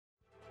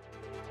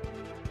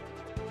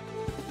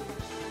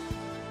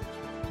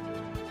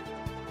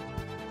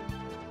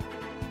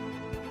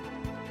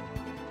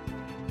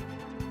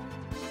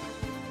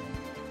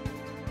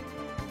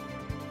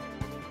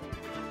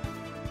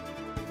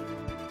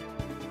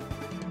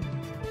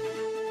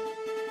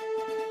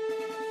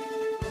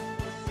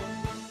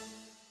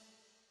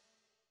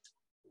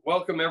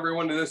Welcome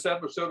everyone to this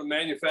episode of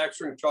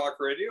Manufacturing Talk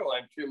Radio.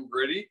 I'm Tim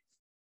Gritty,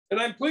 and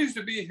I'm pleased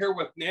to be here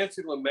with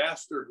Nancy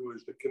LeMaster, who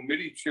is the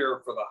committee chair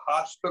for the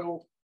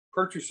Hospital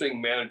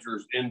Purchasing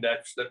Managers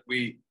Index that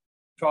we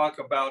talk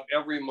about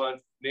every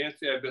month.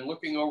 Nancy, I've been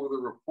looking over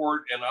the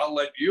report, and I'll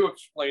let you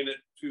explain it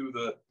to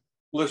the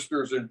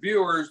listeners and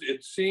viewers.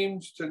 It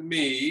seems to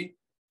me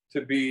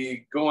to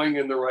be going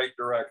in the right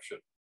direction.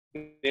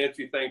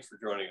 Nancy, thanks for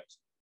joining us.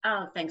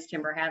 Oh, thanks,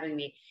 Tim, for having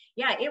me.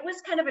 Yeah, it was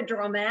kind of a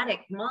dramatic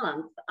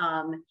month.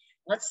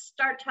 Let's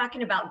start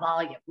talking about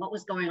volume. What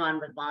was going on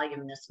with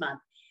volume this month?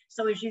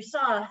 So as you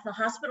saw, the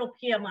hospital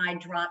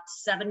PMI dropped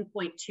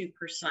 7.2%.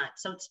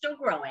 So it's still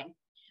growing,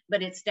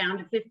 but it's down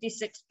to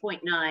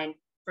 56.9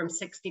 from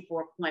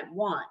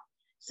 64.1.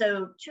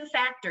 So two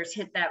factors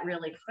hit that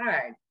really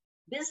hard.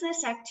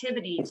 Business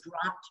activity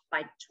dropped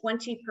by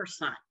 20%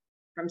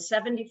 from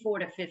 74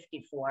 to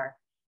 54.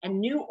 And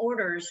new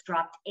orders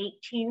dropped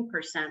 18%,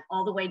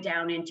 all the way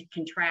down into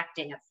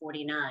contracting at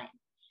 49.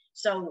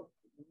 So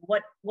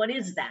what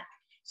is that?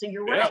 So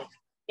you're right.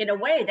 In a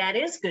way, that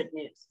is good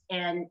news.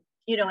 And,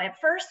 you know, at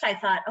first I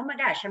thought, oh my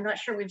gosh, I'm not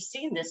sure we've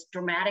seen this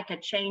dramatic a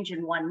change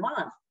in 1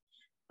 month,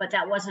 but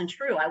that wasn't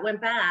true. I went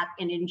back,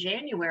 and in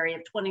January of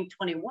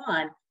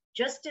 2021,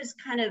 just as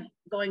kind of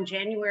going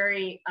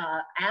January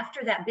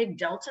after that big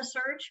Delta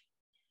surge,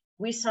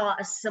 we saw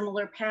a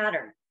similar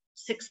pattern.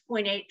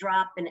 6.8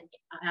 drop in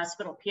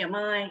hospital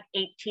PMI,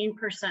 18%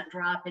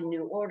 drop in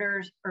new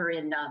orders, or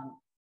in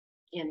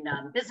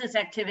business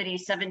activity,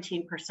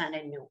 17%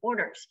 in new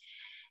orders.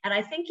 And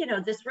I think, you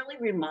know, this really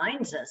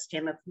reminds us,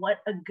 Tim, of what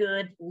a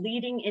good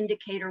leading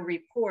indicator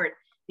report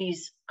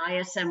these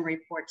ISM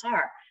reports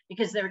are,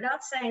 because they're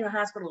not saying the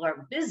hospitals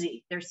are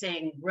busy. They're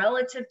saying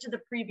relative to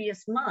the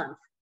previous month,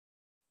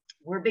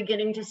 we're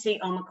beginning to see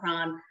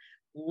Omicron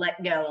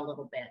let go a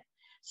little bit.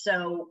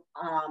 So,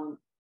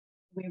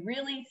 we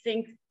really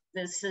think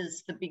this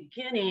is the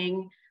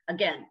beginning.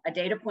 Again, a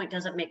data point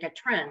doesn't make a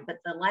trend, but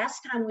the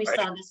last time we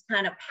saw this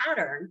kind of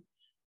pattern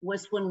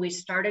was when we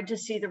started to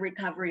see the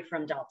recovery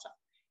from Delta.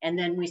 And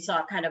then we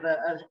saw kind of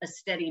a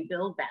steady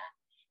build back.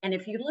 And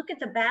if you look at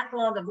the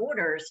backlog of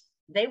orders,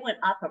 they went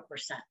up 1%,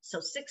 so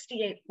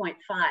 68.5.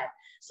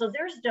 So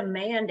there's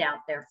demand out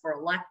there for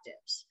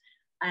electives.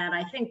 And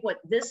I think what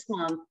this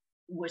month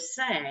was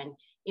saying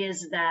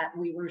is that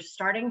we were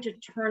starting to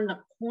turn the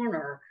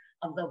corner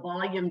of the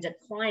volume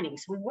declining.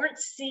 So we weren't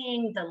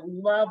seeing the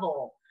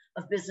level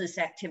of business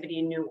activity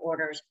in new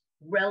orders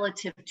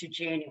relative to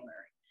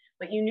January.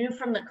 But you knew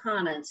from the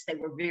comments they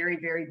were very,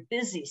 very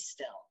busy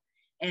still.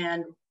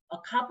 And a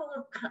couple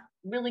of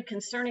really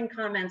concerning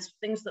comments,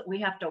 things that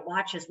we have to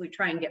watch as we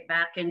try and get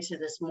back into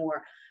this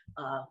more,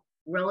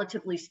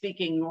 relatively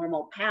speaking,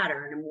 normal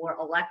pattern and more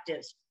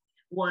electives,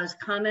 was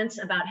comments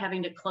about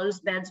having to close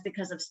beds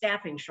because of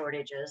staffing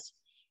shortages,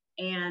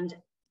 and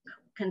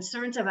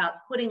concerns about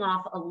putting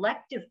off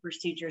elective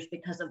procedures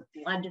because of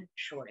blood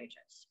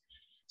shortages.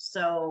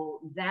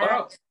 So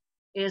that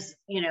is,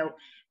 you know,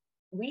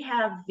 we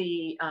have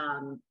the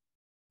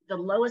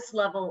lowest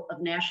level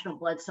of national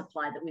blood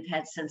supply that we've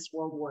had since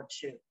World War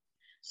II.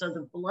 So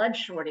the blood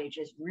shortage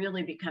is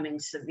really becoming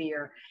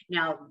severe.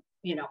 Now,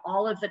 you know,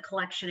 all of the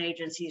collection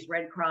agencies,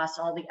 Red Cross,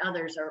 all the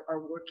others are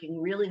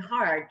working really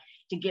hard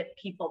to get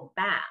people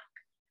back.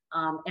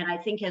 And I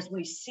think as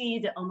we see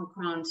the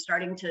Omicron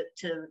starting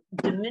to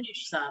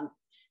diminish some,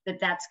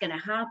 that's going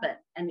to happen.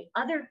 And the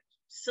other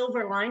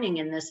silver lining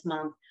in this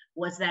month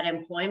was that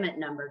employment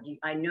number.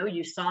 I know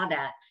you saw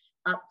that,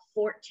 up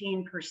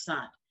 14%.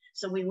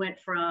 So we went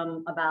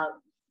from about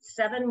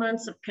 7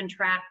 months of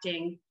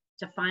contracting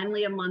to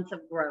finally a month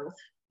of growth,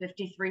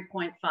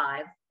 53.5.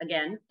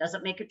 Again,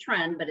 doesn't make a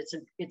trend, but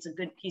it's a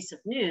good piece of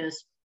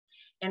news.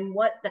 And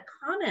what the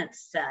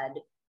comments said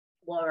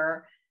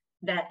were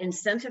that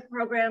incentive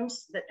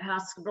programs that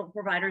hospital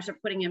providers are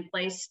putting in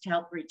place to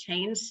help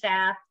retain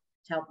staff,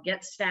 to help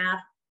get staff,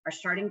 are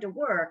starting to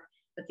work.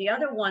 But the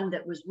other one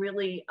that was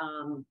really,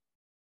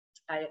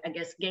 I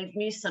guess, gave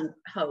me some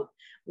hope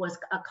was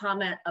a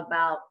comment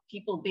about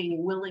people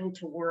being willing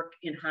to work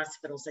in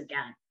hospitals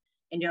again.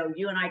 And, you know,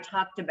 you and I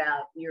talked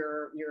about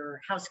your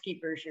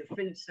housekeepers, your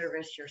food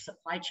service, your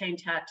supply chain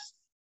techs.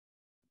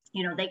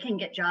 You know, they can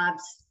get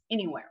jobs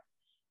anywhere.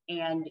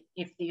 And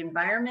if the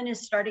environment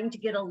is starting to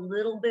get a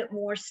little bit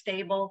more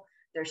stable,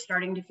 they're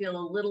starting to feel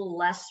a little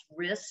less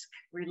risk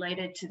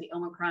related to the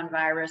Omicron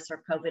virus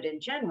or COVID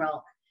in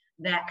general,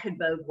 that could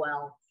bode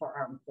well for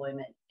our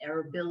employment,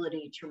 our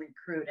ability to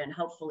recruit and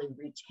hopefully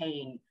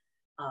retain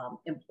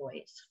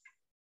employees.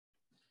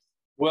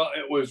 Well,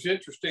 it was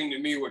interesting to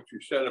me what you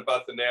said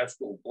about the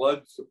national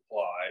blood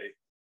supply.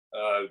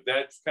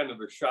 That's kind of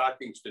a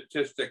shocking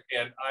statistic,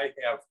 and I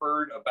have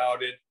heard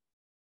about it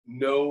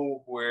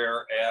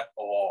nowhere at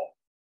all.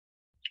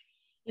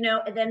 You know,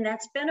 and then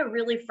that's been a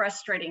really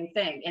frustrating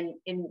thing.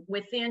 And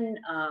within,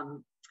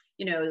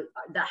 you know,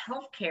 the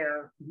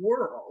healthcare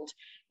world,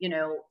 you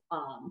know,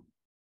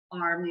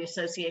 ARM, the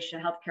Association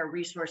of Healthcare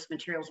Resource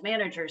Materials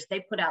Managers, they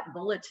put out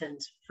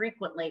bulletins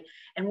frequently,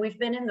 and we've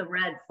been in the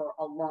red for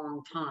a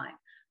long time.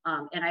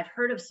 And I've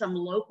heard of some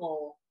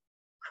local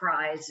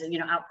cries,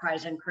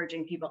 outcries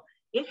encouraging people.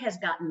 It has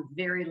gotten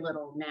very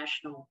little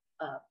national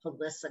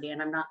publicity,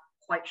 and I'm not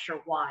quite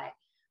sure why,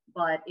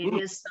 but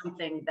it is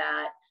something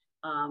that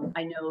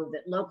I know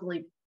that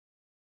locally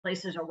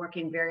places are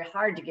working very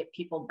hard to get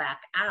people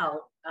back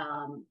out,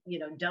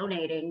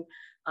 donating.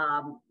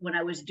 When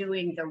I was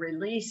doing the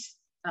release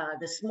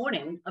this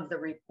morning of the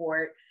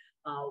report,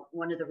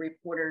 one of the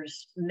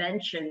reporters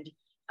mentioned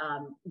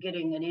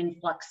getting an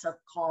influx of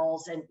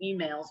calls and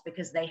emails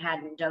because they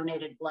hadn't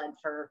donated blood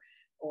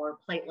or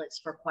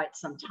platelets for quite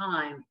some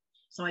time.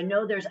 So I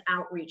know there's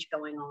outreach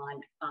going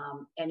on,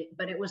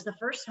 but it was the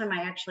first time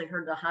I actually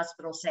heard the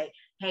hospital say,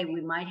 hey,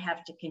 we might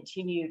have to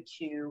continue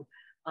to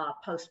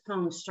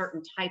postpone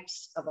certain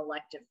types of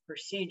elective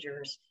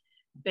procedures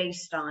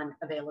based on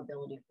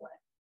availability of blood.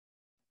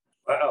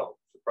 Wow,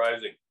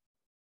 surprising.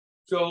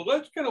 So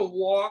let's kind of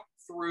walk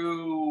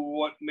through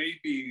what may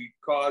be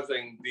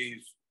causing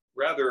these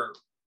rather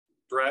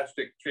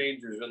drastic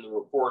changes in the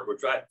report,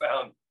 which I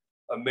found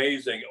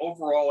amazing.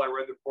 Overall, I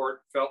read the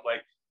report, felt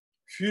like,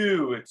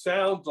 phew, it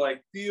sounds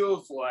like,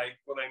 feels like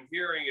what I'm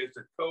hearing is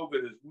that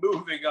COVID is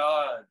moving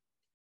on.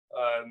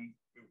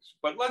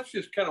 But let's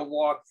just kind of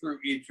walk through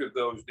each of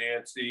those,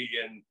 Nancy,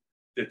 in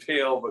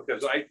detail,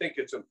 because I think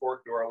it's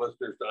important to our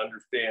listeners to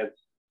understand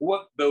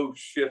what those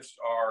shifts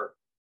are.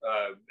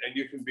 And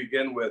you can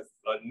begin with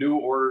new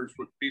orders,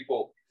 which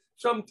people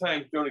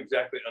sometimes don't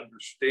exactly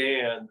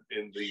understand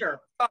in the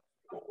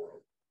hospital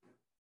world.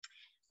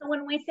 So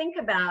when we think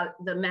about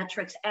the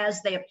metrics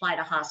as they apply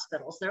to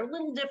hospitals, they're a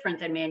little different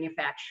than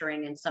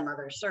manufacturing and some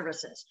other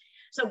services.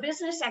 So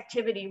business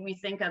activity we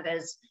think of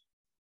as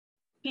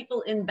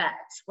people in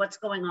beds, what's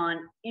going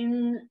on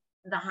in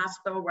the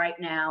hospital right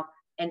now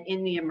and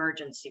in the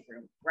emergency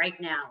room right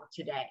now,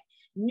 today.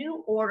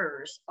 New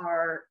orders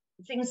are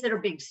things that are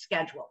being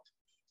scheduled.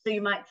 So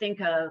you might think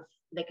of,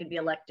 they could be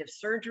elective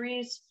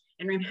surgeries.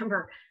 And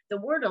remember, the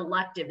word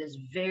elective is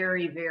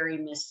very, very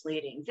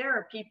misleading. There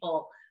are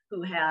people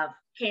who have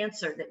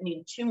cancer that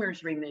need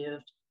tumors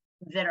removed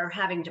that are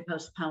having to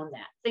postpone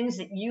that. Things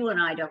that you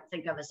and I don't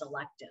think of as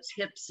electives,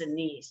 hips and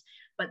knees.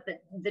 But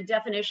the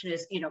definition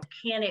is,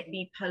 can it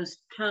be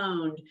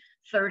postponed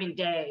 30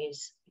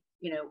 days,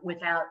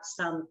 without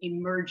some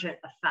emergent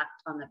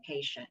effect on the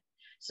patient?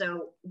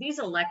 So these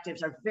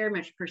electives are very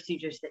much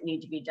procedures that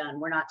need to be done.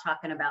 We're not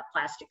talking about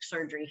plastic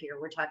surgery here.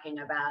 We're talking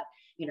about,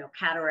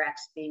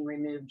 cataracts being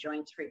removed,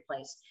 joints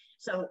replaced.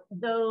 So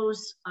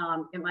those,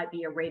 it might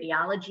be a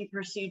radiology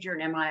procedure,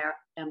 an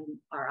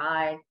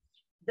MRI.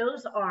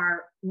 Those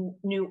are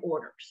new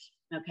orders,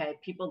 okay?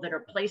 People that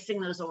are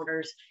placing those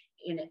orders,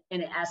 in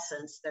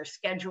essence, they're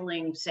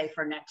scheduling, say,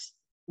 for next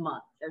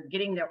month. They're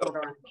getting their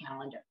order on the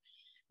calendar.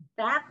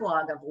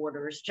 Backlog of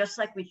orders, just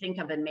like we think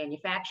of in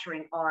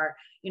manufacturing, are,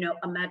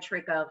 a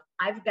metric of,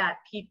 I've got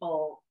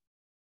people,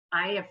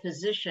 a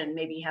physician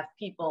maybe have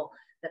people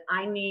that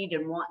I need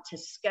and want to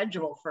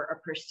schedule for a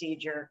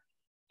procedure,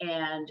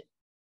 and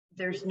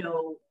there's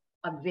no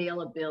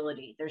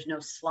availability, there's no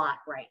slot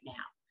right now.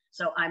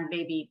 So I'm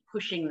maybe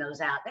pushing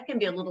those out. That can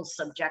be a little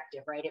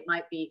subjective, right? It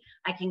might be,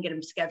 I can get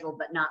them scheduled,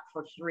 but not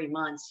for 3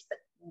 months, but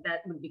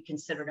that would be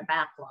considered a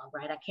backlog,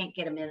 right? I can't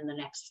get them in the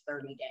next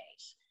 30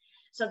 days.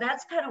 So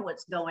that's kind of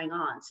what's going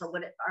on. So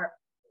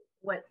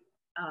what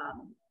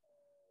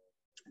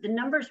the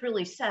numbers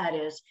really said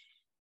is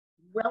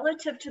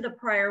relative to the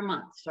prior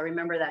month. So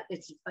remember that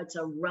it's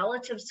a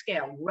relative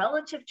scale.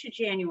 Relative to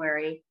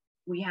January,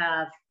 we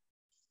have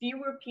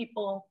fewer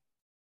people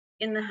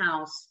in the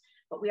house,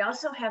 but we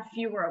also have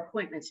fewer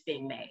appointments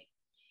being made.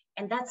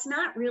 And that's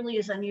not really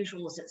as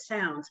unusual as it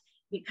sounds,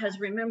 because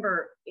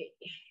remember,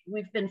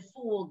 we've been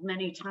fooled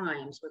many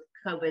times with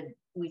COVID.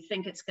 We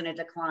think it's going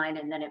to decline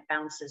and then it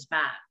bounces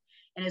back.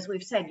 And as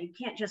we've said, you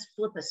can't just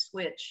flip a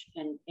switch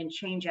and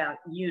change out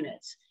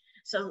units.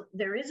 So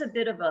there is a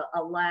bit of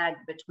a lag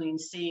between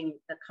seeing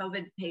the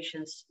COVID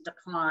patients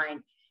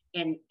decline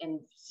and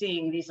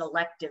seeing these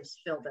electives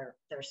fill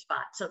their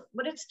spot. So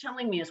what it's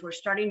telling me is we're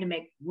starting to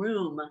make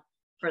room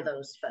for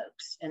those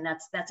folks. And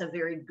that's a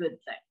very good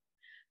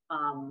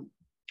thing.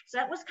 So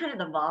that was kind of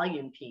the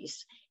volume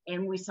piece.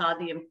 And we saw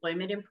the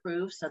employment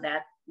improve. So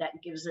that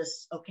gives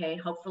us, okay,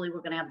 hopefully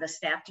we're going to have the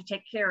staff to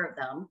take care of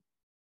them.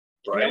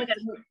 Right. And then we got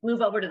to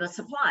move over to the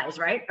supplies,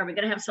 right? Are we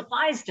going to have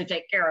supplies to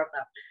take care of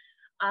them?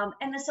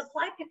 And the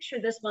supply picture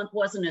this month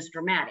wasn't as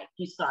dramatic.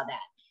 You saw that,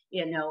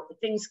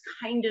 things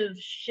kind of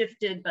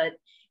shifted, but,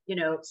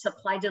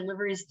 supply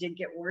deliveries did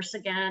get worse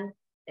again.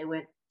 They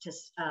went to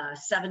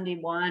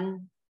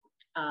 71.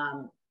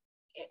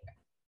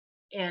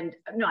 And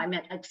no,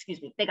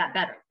 they got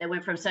better. They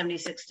went from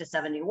 76 to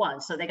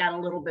 71. So they got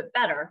a little bit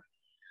better.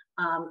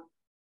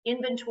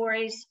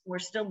 Inventories, we're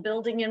still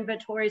building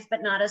inventories,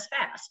 but not as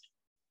fast.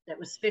 That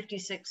was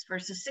 56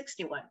 versus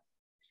 61.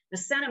 The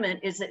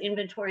sentiment is that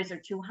inventories are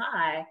too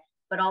high,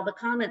 but all the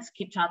comments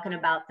keep talking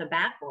about the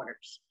back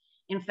orders.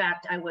 In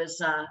fact, I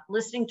was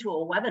listening to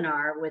a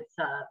webinar with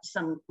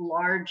some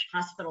large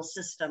hospital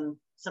system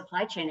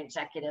supply chain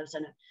executives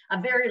and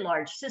a very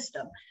large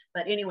system.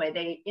 But anyway,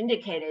 they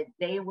indicated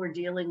they were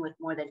dealing with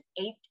more than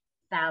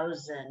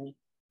 8,000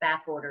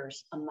 back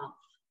orders a month.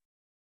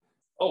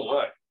 Oh,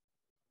 my.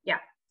 Yeah,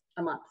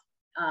 a month.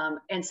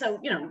 And so,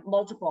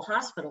 multiple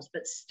hospitals,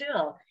 but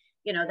still,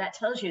 that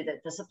tells you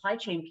that the supply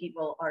chain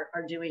people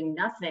are doing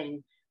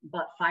nothing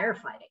but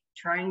firefighting,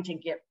 trying to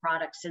get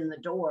products in the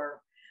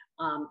door.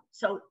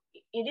 So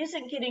it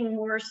isn't getting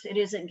worse. It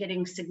isn't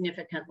getting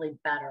significantly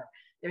better.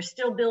 They're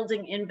still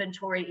building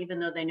inventory, even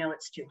though they know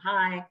it's too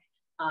high,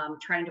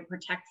 trying to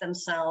protect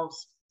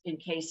themselves in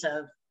case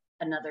of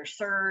another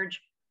surge,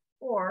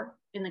 or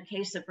in the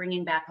case of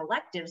bringing back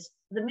electives,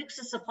 the mix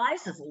of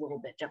supplies is a little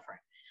bit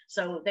different.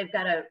 So they've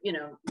got to,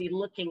 be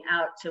looking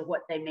out to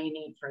what they may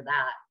need for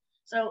that.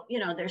 So,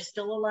 there's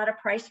still a lot of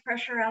price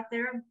pressure out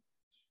there.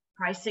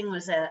 Pricing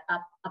was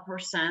up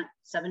 1%,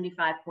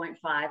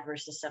 75.5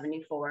 versus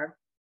 74.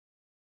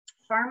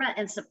 Pharma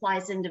and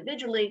supplies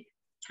individually,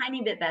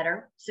 tiny bit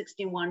better,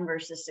 61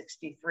 versus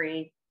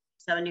 63,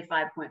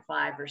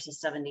 75.5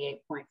 versus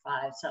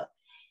 78.5. So,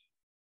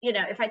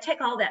 if I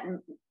take all that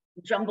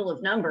jumble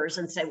of numbers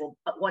and say, well,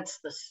 but what's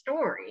the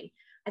story?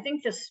 I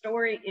think the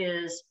story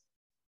is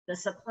the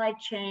supply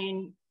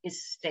chain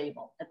is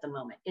stable at the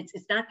moment. It's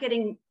not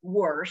getting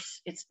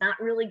worse. It's not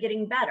really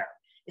getting better.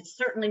 It's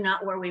certainly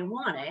not where we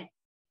want it.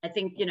 I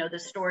think, the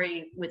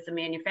story with the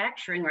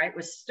manufacturing, right,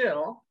 was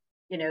still,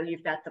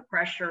 you've got the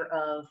pressure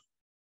of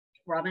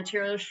raw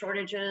material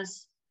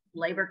shortages,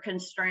 labor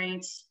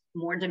constraints,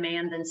 more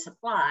demand than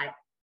supply.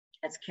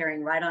 That's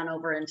carrying right on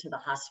over into the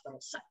hospital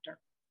sector.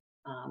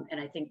 And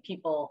I think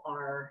people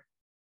are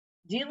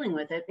dealing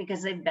with it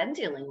because they've been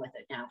dealing with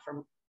it now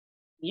for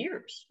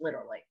years,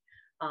 literally,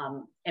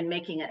 and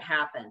making it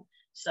happen.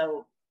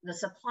 So the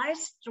supply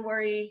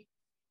story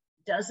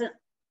doesn't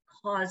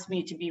cause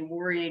me to be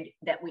worried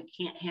that we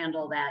can't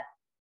handle that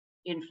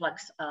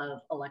influx of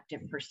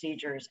elective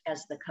procedures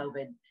as the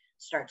COVID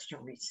starts to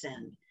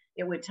rescind.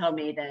 It would tell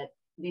me that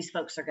these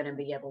folks are going to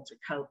be able to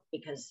cope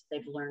because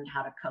they've learned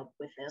how to cope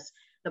with this.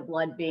 The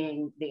blood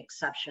being the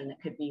exception,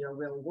 that could be a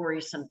real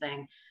worrisome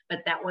thing, but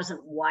that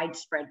wasn't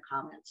widespread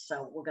comments.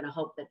 So we're going to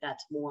hope that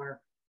that's more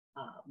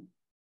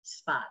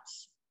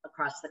spots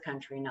across the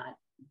country, not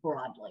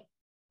broadly.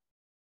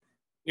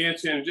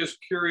 Nancy, I'm just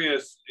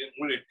curious,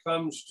 when it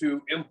comes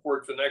to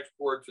imports and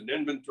exports and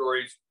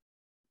inventories,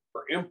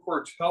 are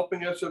imports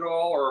helping us at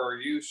all, or are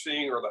you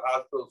seeing, or the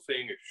hospital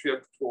seeing a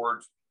shift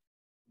towards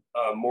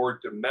more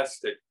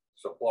domestic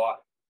supply?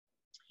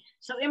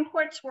 So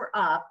imports were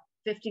up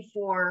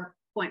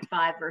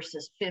 54.5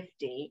 versus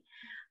 50.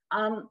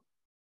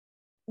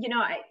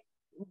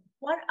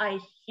 What I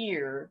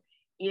hear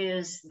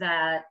is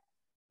that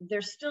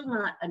there's still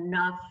not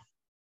enough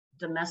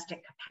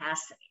domestic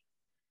capacity.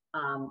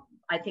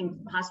 I think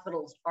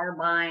hospitals are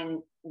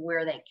buying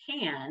where they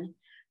can.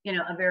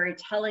 A very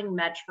telling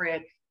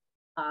metric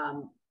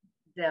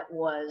that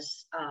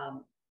was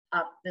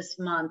up this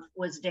month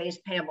was days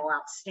payable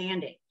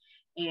outstanding.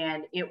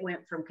 And it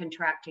went from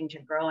contracting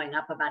to growing,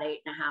 up about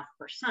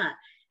 8.5%.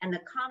 And the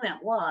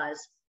comment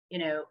was,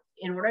 in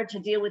order to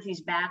deal with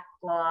these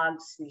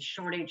backlogs, these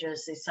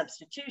shortages, these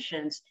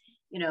substitutions,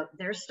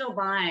 they're still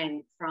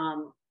buying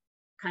from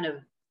kind of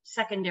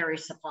secondary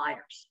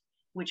suppliers,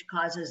 which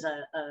causes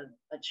a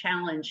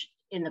challenge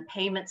in the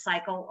payment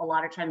cycle. A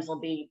lot of times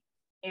there'll be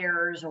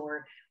errors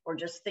or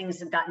just things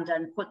have gotten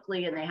done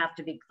quickly and they have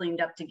to be cleaned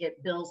up to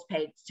get bills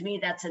paid. To me,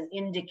 that's an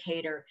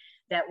indicator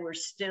that we're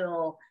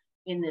still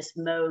in this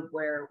mode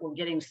where we're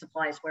getting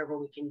supplies wherever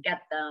we can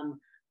get them,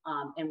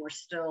 and we're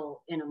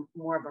still in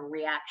more of a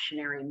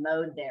reactionary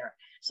mode there.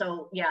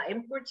 So yeah,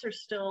 imports are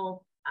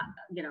still,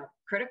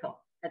 critical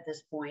at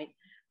this point.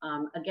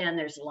 Again,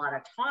 there's a lot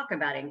of talk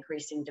about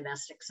increasing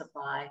domestic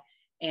supply,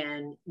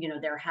 and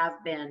there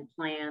have been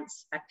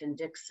plants, Becton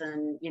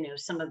Dixon,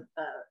 some of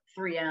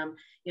 3M,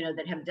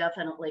 that have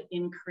definitely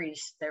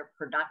increased their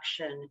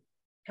production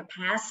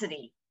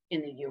capacity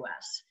in the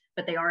U.S.,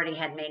 but they already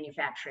had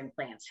manufacturing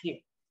plants here.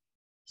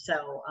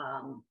 So,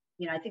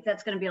 I think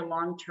that's going to be a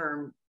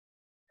long-term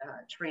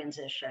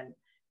transition,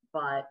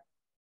 but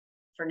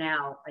for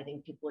now, I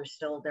think people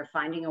are they're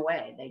finding a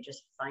way. They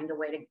just find a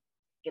way to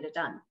get it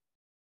done.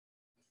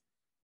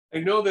 I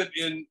know that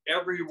in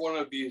every one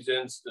of these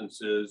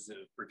instances,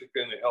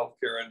 particularly in the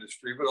healthcare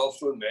industry, but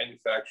also in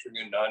manufacturing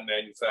and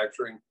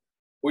non-manufacturing,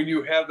 when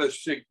you have a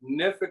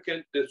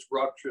significant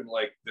disruption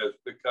like this,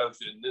 because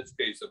in this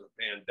case of a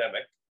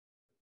pandemic,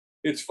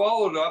 it's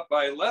followed up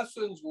by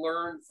lessons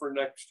learned for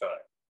next time.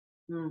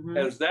 Mm-hmm.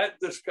 Has that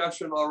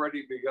discussion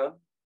already begun?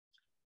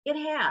 It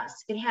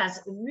has. It has.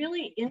 A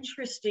really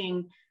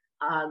interesting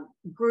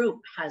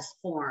group has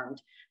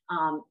formed,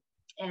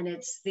 and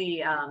it's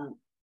the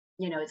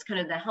it's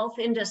kind of the Health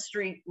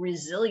Industry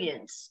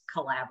Resilience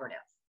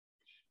Collaborative.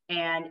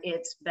 And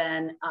it's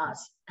been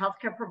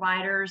healthcare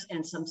providers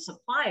and some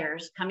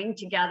suppliers coming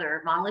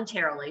together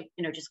voluntarily,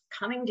 just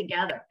coming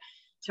together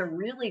to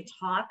really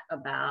talk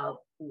about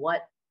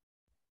what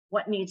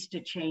needs to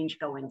change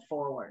going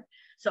forward.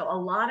 So a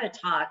lot of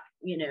talk,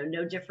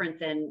 no different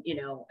than,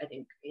 I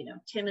think,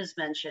 Tim has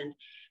mentioned,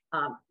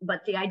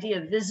 but the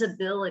idea of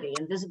visibility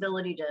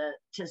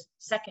to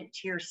second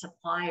tier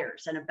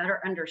suppliers and a better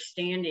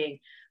understanding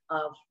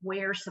of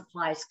where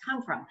supplies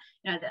come from.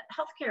 You know, the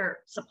healthcare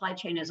supply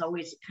chain has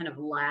always kind of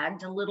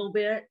lagged a little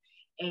bit.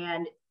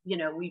 And, you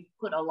know, we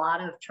put a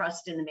lot of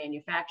trust in the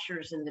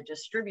manufacturers and the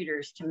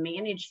distributors to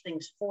manage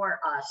things for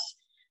us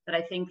that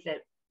I think that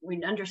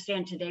we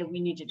understand today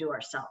we need to do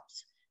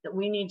ourselves, that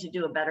we need to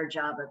do a better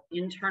job of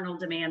internal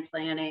demand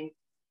planning.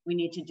 We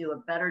need to do a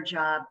better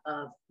job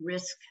of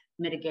risk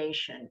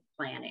mitigation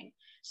planning.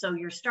 So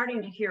you're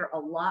starting to hear a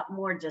lot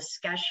more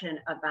discussion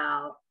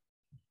about,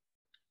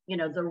 you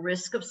know, the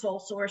risk of sole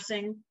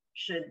sourcing.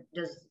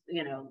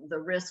 You know, the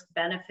risk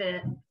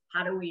benefit,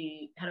 how do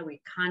we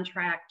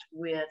contract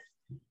with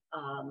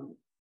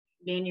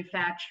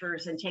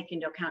manufacturers and take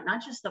into account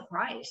not just the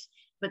price,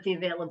 but the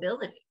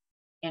availability,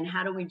 and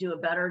how do we do a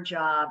better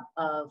job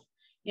of,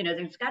 you know,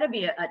 there's got to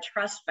be a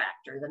trust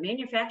factor. The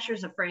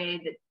manufacturer's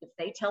afraid that if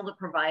they tell the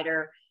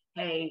provider,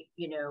 hey,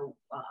 you know,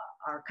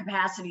 our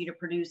capacity to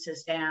produce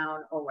is down,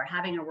 or we're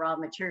having a raw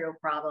material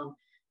problem,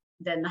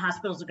 then the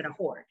hospitals are going to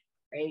hoard,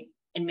 right,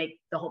 and make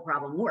the whole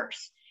problem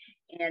worse.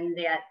 And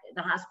that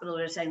the hospitals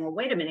are saying, well,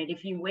 wait a minute,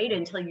 if you wait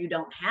until you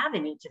don't have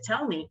any to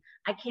tell me,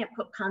 I can't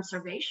put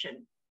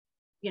conservation,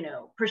 you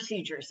know,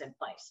 procedures in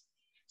place.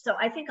 So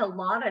I think a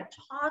lot of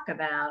talk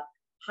about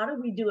how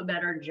do we do a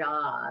better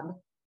job,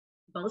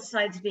 both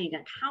sides being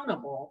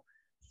accountable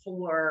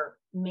for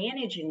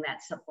managing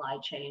that supply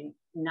chain,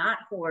 not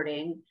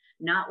hoarding,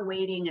 not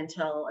waiting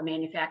until a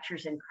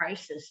manufacturer's in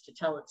crisis to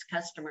tell its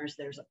customers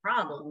there's a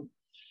problem.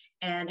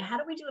 And how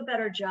do we do a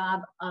better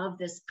job of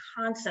this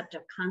concept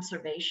of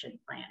conservation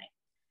planning?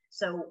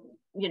 So,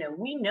 you know,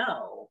 we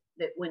know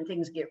that when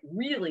things get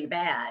really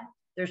bad,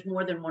 there's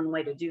more than one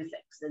way to do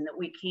things, and that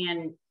we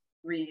can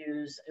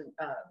reuse,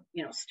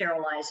 you know,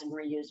 sterilize and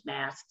reuse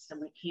masks,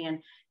 and we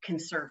can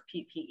conserve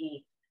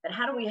PPE. But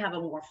how do we have a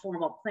more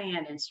formal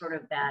plan and sort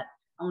of that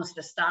almost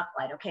a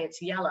stoplight? Okay,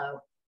 it's yellow.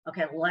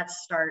 Okay,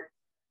 let's start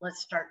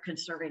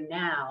conserving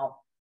now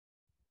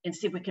and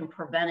see if we can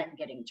prevent it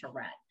getting to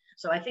red.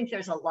 So I think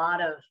there's a lot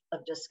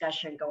of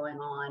discussion going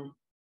on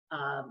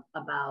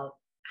about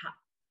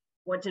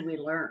what did we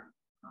learn?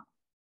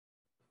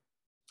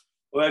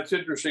 Well, that's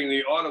interesting.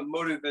 The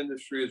automotive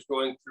industry is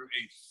going through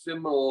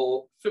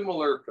a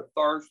similar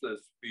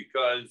catharsis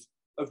because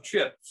of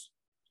chips.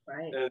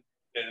 Right.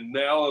 And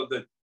now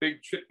the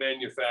big chip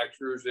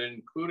manufacturers,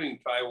 including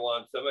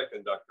Taiwan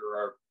Semiconductor,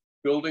 are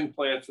building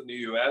plants in the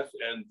US,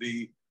 and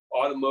the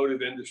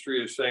automotive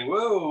industry is saying,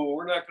 whoa,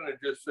 we're not going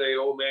to just say,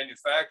 oh,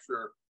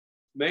 manufacturer,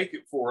 make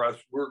it for us.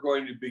 We're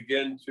going to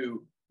begin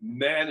to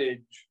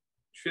manage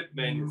chip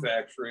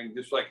manufacturing,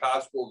 just like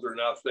hospitals are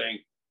now saying,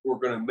 we're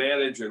going to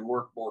manage and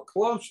work more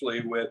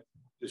closely with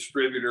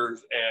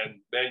distributors and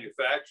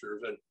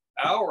manufacturers, and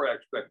our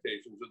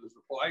expectations of the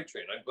supply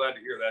chain. I'm glad to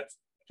hear that's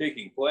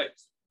taking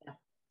place. Yeah,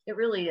 it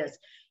really is.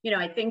 You know,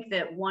 I think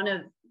that one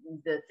of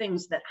the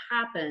things that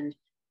happened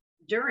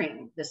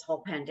during this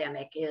whole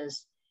pandemic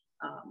is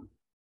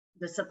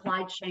the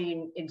supply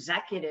chain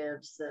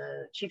executives,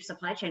 the chief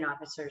supply chain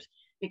officers,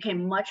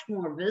 became much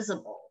more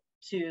visible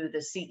to the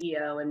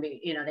CEO, and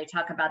you know, they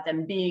talk about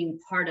them being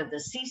part of the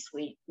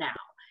C-suite now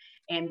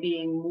and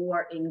being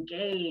more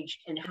engaged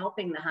in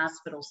helping the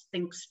hospitals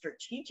think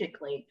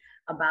strategically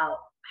about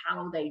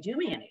how they do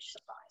manage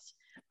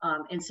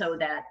supplies. And so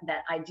that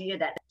idea,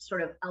 that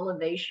sort of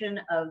elevation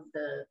of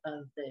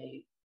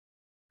the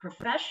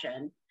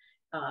profession,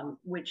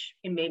 which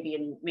maybe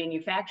in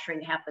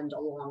manufacturing happened a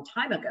long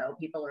time ago.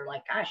 People are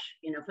like, gosh,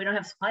 you know, if we don't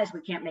have supplies,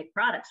 we can't make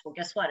products. Well,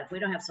 guess what? If we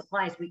don't have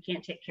supplies, we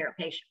can't take care of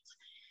patients.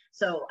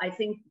 So I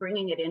think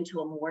bringing it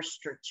into a more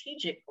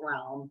strategic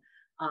realm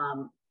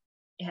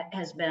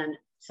has been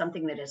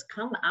something that has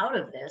come out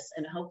of this,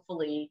 and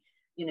hopefully,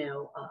 you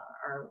know,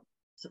 our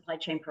supply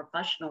chain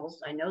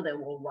professionals, I know they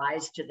will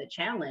rise to the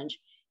challenge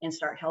and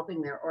start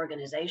helping their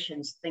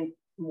organizations think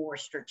more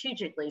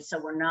strategically, so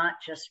we're not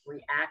just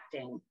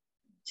reacting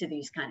to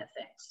these kind of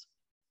things.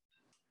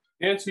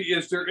 Nancy,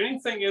 is there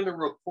anything in the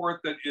report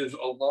that is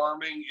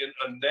alarming in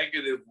a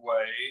negative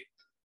way,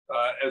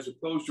 as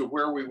opposed to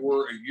where we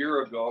were a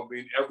year ago? I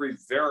mean, every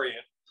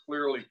variant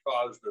clearly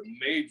caused a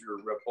major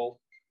ripple.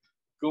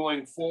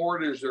 Going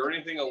forward, is there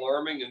anything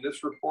alarming in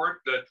this report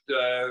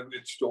that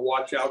it's to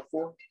watch out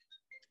for?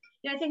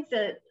 Yeah, I think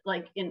that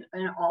like in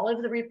all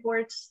of the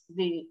reports,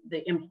 the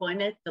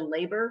employment, the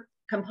labor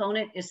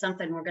component is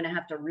something we're going to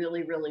have to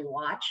really, really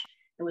watch.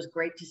 It was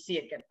great to see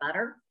it get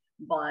better,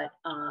 but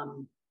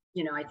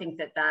you know, I think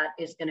that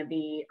is going to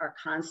be our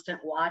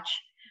constant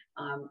watch.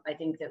 I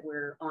think that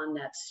we're on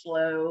that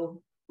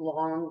slow,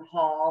 long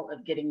haul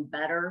of getting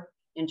better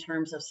in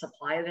terms of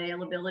supply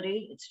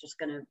availability. It's just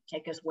going to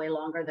take us way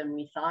longer than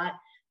we thought,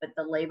 but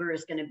the labor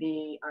is going to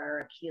be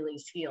our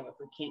Achilles heel. If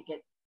we can't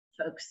get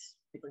folks,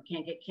 if we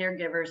can't get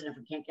caregivers, and if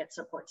we can't get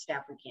support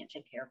staff, we can't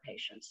take care of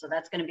patients. So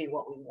that's going to be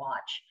what we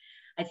watch.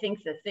 I think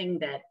the thing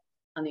that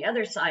on the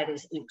other side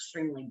is an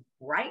extremely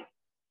bright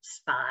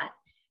spot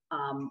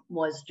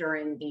was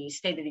during the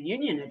State of the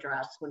Union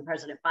address, when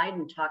President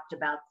Biden talked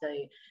about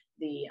the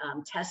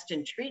test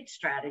and treat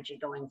strategy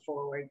going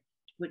forward,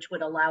 which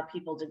would allow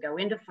people to go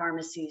into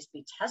pharmacies,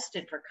 be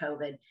tested for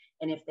COVID,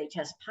 and if they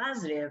test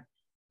positive,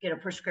 get a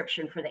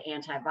prescription for the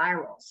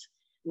antivirals.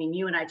 I mean,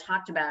 you and I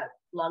talked about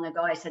long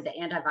ago, I said the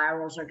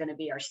antivirals are going to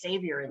be our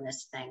savior in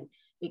this thing,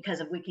 because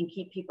if we can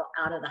keep people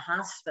out of the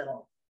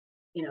hospital,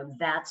 you know,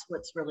 that's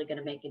what's really going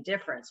to make a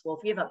difference. Well,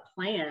 if you have a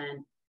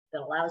plan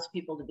that allows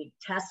people to be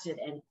tested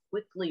and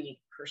quickly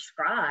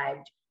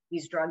prescribed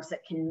these drugs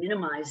that can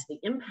minimize the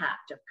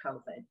impact of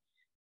COVID,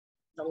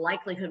 the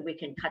likelihood we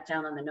can cut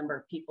down on the number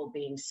of people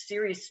being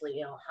seriously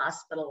ill,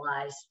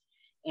 hospitalized,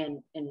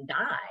 and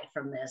die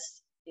from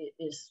this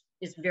is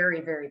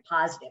very, very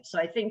positive. So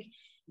I think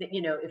that,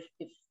 you know,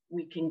 if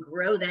we can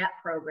grow that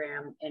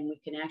program and we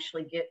can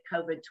actually get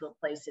COVID to a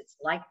place it's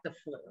like the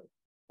flu,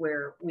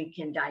 where we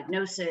can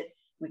diagnose it,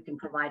 we can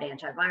provide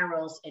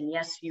antivirals, and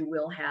yes, you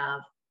will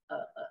have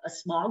a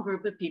small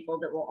group of people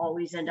that will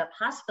always end up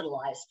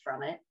hospitalized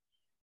from it,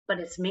 but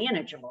it's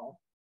manageable.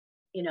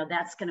 You know,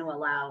 that's going to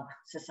allow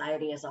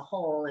society as a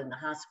whole, and the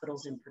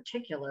hospitals in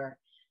particular,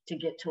 to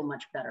get to a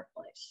much better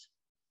place.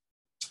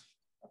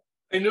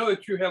 I know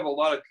that you have a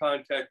lot of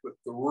contact with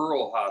the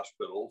rural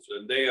hospitals,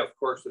 and they, of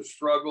course, have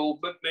struggled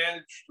but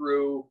managed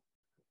through.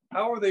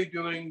 How are they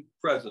doing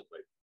presently?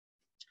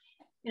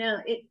 You know,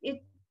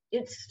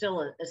 it's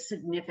still a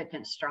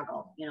significant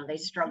struggle. You know, they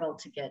struggle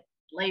to get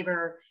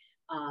labor.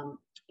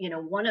 You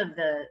know, one of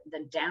the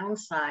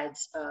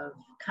downsides of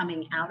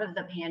coming out of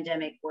the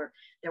pandemic, where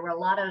there were a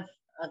lot of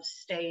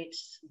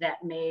states that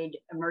made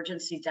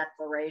emergency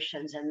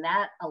declarations, and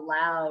that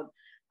allowed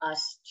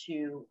us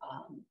to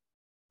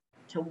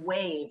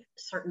waive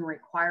certain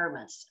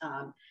requirements,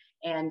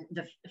 and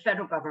the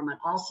federal government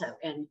also.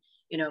 And,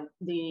 you know,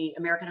 the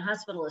American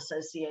Hospital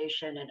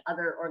Association and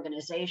other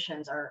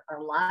organizations are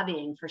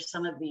lobbying for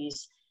some of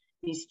these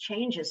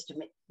changes to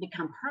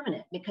become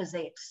permanent, because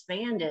they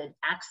expanded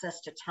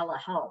access to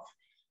telehealth,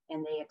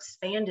 and they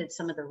expanded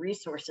some of the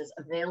resources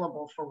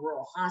available for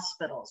rural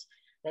hospitals.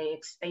 They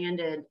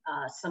expanded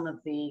some of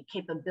the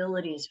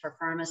capabilities for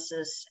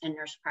pharmacists and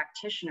nurse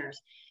practitioners.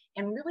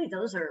 And really,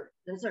 those are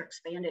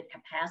expanded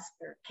capacity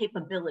or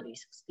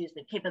capabilities,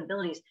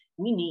 capabilities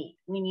we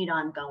need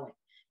ongoing,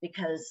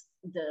 because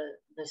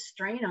the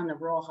strain on the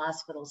rural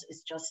hospitals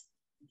is just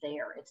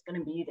there. It's going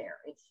to be there.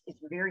 It's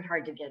very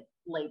hard to get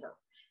labor,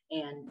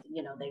 and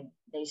you know,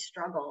 they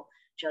struggle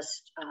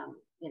just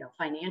you know,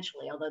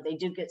 financially. Although they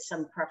do get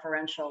some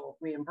preferential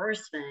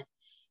reimbursement,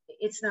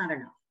 it's not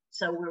enough.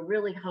 So we're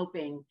really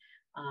hoping.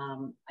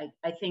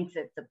 I think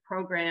that the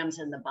programs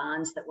and the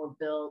bonds that were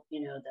built,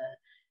 you know,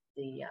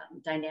 the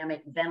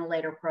dynamic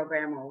ventilator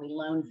program, where we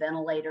loan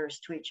ventilators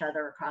to each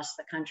other across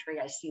the country,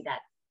 I see that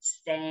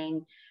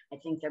staying. I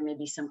think there may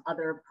be some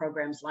other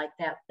programs like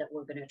that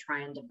we're going to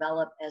try and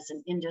develop as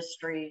an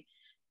industry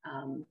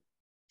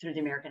through the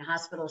American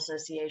Hospital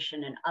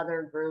Association and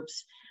other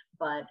groups.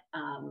 But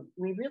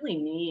we really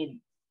need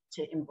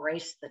to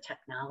embrace the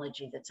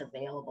technology that's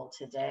available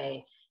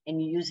today and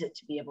use it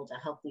to be able to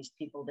help these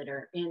people that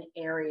are in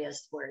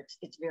areas where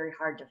it's very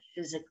hard to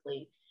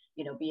physically,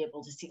 you know, be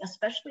able to see,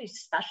 especially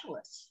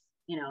specialists,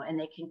 you know, and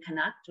they can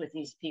connect with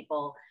these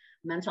people,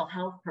 mental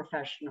health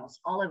professionals.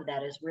 All of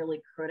that is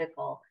really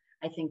critical,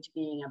 I think, to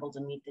being able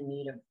to meet the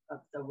need of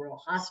the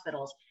rural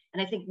hospitals.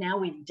 And I think now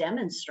we've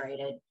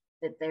demonstrated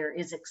that there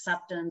is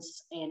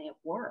acceptance and it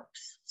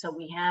works. So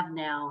we have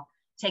now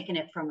taken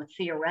it from a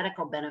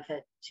theoretical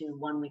benefit to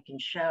one we can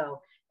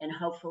show, and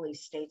hopefully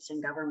states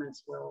and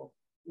governments will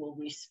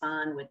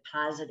respond with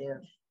positive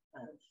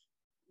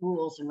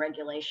rules and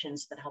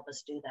regulations that help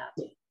us do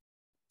that.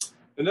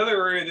 Another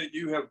area that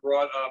you have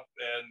brought up,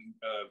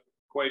 and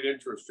quite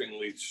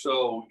interestingly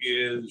so,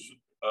 is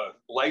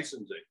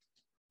licensing,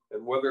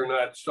 and whether or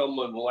not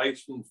someone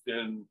licensed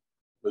in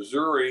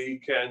Missouri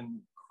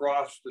can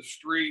cross the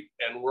street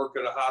and work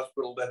at a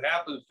hospital that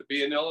happens to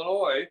be in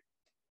Illinois,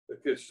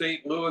 because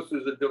St. Louis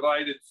is a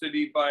divided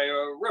city by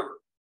a river.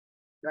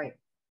 Right.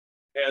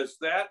 Has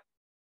that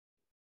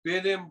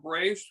been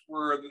embraced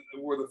where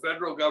the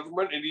federal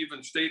government and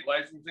even state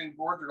licensing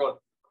boards are going,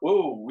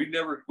 whoa, we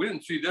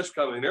didn't see this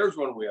coming. There's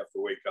one we have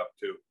to wake up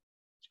to?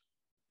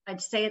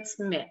 I'd say it's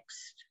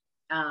mixed.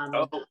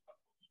 Oh.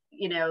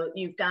 You know,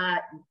 you've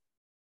got,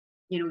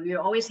 you know, you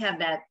always have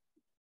that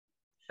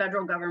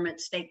federal government,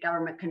 state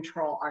government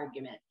control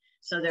argument.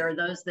 So there are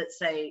those that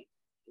say,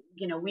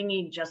 you know, we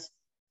need just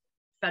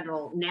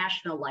federal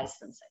national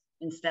licensing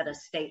instead of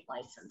state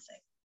licensing.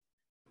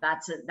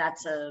 That's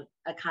a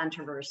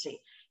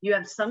controversy. You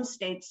have some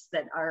states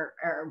that are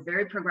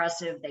very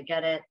progressive. They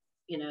get it.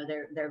 You know,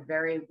 they're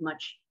very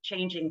much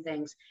changing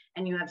things.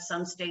 And you have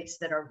some states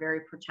that are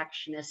very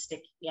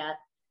protectionistic yet,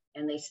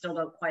 and they still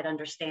don't quite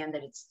understand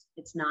that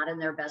it's not in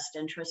their best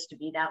interest to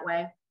be that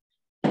way.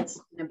 It's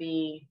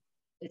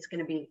going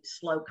to be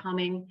slow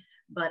coming,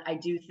 but I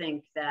do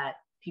think that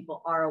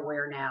people are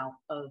aware now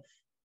of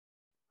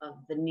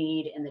the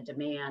need and the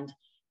demand.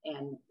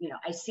 And, you know,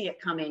 I see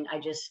it coming. I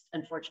just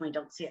unfortunately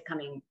don't see it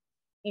coming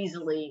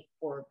easily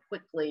or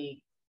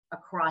quickly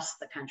across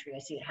the country. I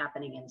see it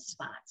happening in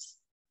spots.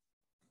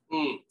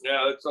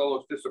 Yeah, it's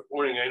almost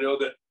disappointing. I know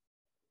that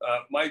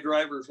My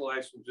driver's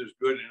license is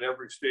good in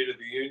every state of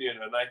the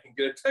union, and I can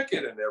get a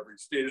ticket in every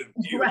state of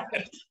the union.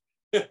 Right.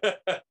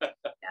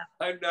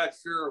 I'm not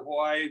sure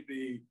why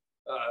the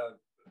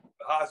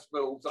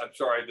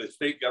the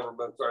state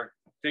governments aren't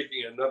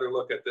taking another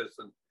look at this.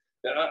 And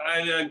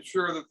I'm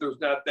sure that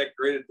there's not that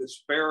great a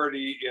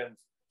disparity in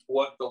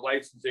what the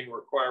licensing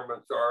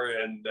requirements are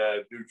in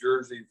New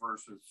Jersey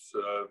versus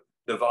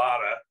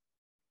Nevada.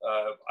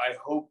 I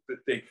hope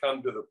that they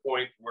come to the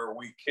point where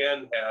we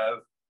can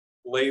have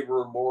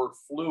labor more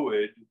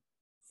fluid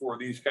for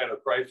these kind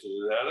of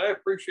prices. And I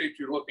appreciate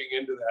you looking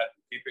into that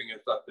and keeping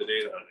us up to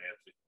date on it,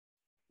 Nancy.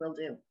 Will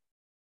do.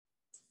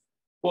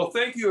 Well,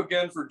 thank you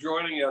again for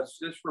joining us.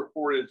 This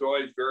report is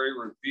always very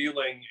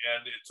revealing,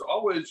 and it's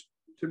always,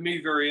 to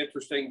me, very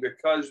interesting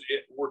because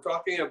we're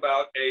talking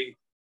about a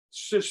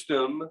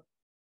system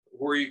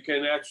where you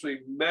can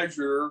actually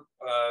measure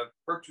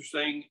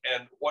purchasing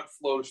and what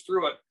flows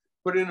through it,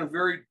 but in a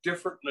very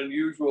different and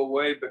unusual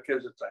way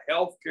because it's a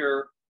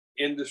healthcare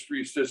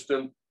industry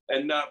system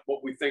and not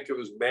what we think of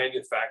as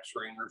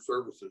manufacturing or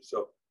services.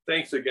 So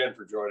thanks again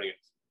for joining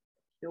us.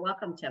 You're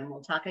welcome, Tim.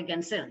 We'll talk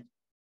again soon.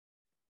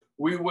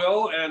 We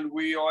will, and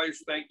we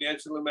always thank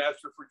Nancy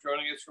LeMaster for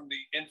joining us from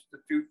the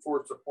Institute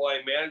for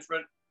Supply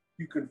Management.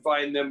 You can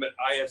find them at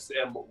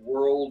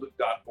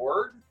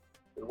ismworld.org.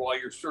 And while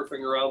you're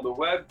surfing around the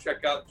web,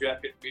 check out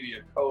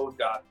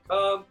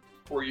jacketmediaco.com,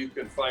 where you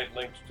can find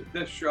links to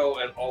this show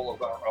and all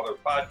of our other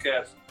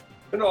podcasts.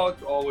 And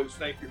as always,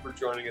 thank you for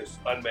joining us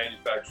on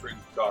Manufacturing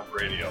Talk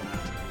Radio.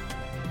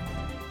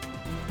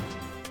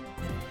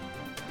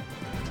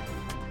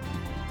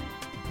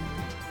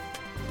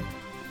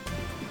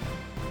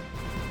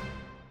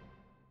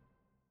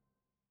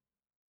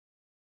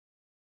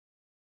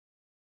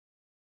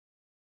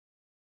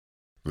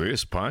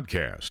 This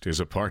podcast is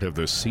a part of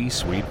the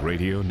C-Suite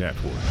Radio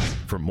Network.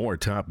 For more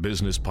top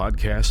business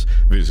podcasts,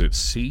 visit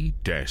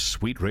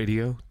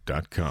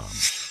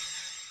c-suiteradio.com.